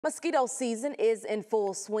Mosquito season is in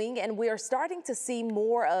full swing, and we are starting to see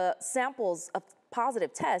more samples of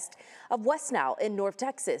positive tests of West Nile in North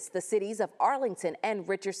Texas. The cities of Arlington and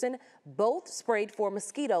Richardson both sprayed for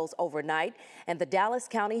mosquitoes overnight, and the Dallas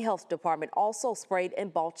County Health Department also sprayed in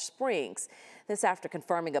Balch Springs. This after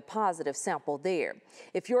confirming a positive sample there.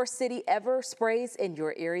 If your city ever sprays in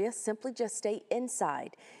your area, simply just stay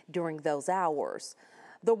inside during those hours.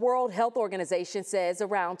 The World Health Organization says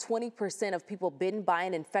around 20% of people bitten by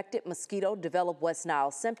an infected mosquito develop West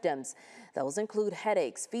Nile symptoms. Those include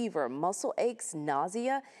headaches, fever, muscle aches,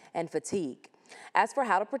 nausea, and fatigue. As for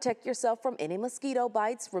how to protect yourself from any mosquito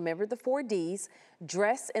bites, remember the 4 Ds.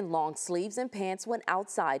 Dress in long sleeves and pants when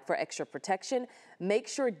outside for extra protection. Make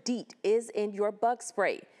sure DEET is in your bug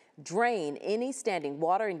spray. Drain any standing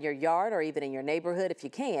water in your yard or even in your neighborhood if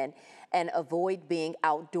you can, and avoid being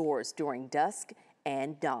outdoors during dusk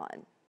and dawn.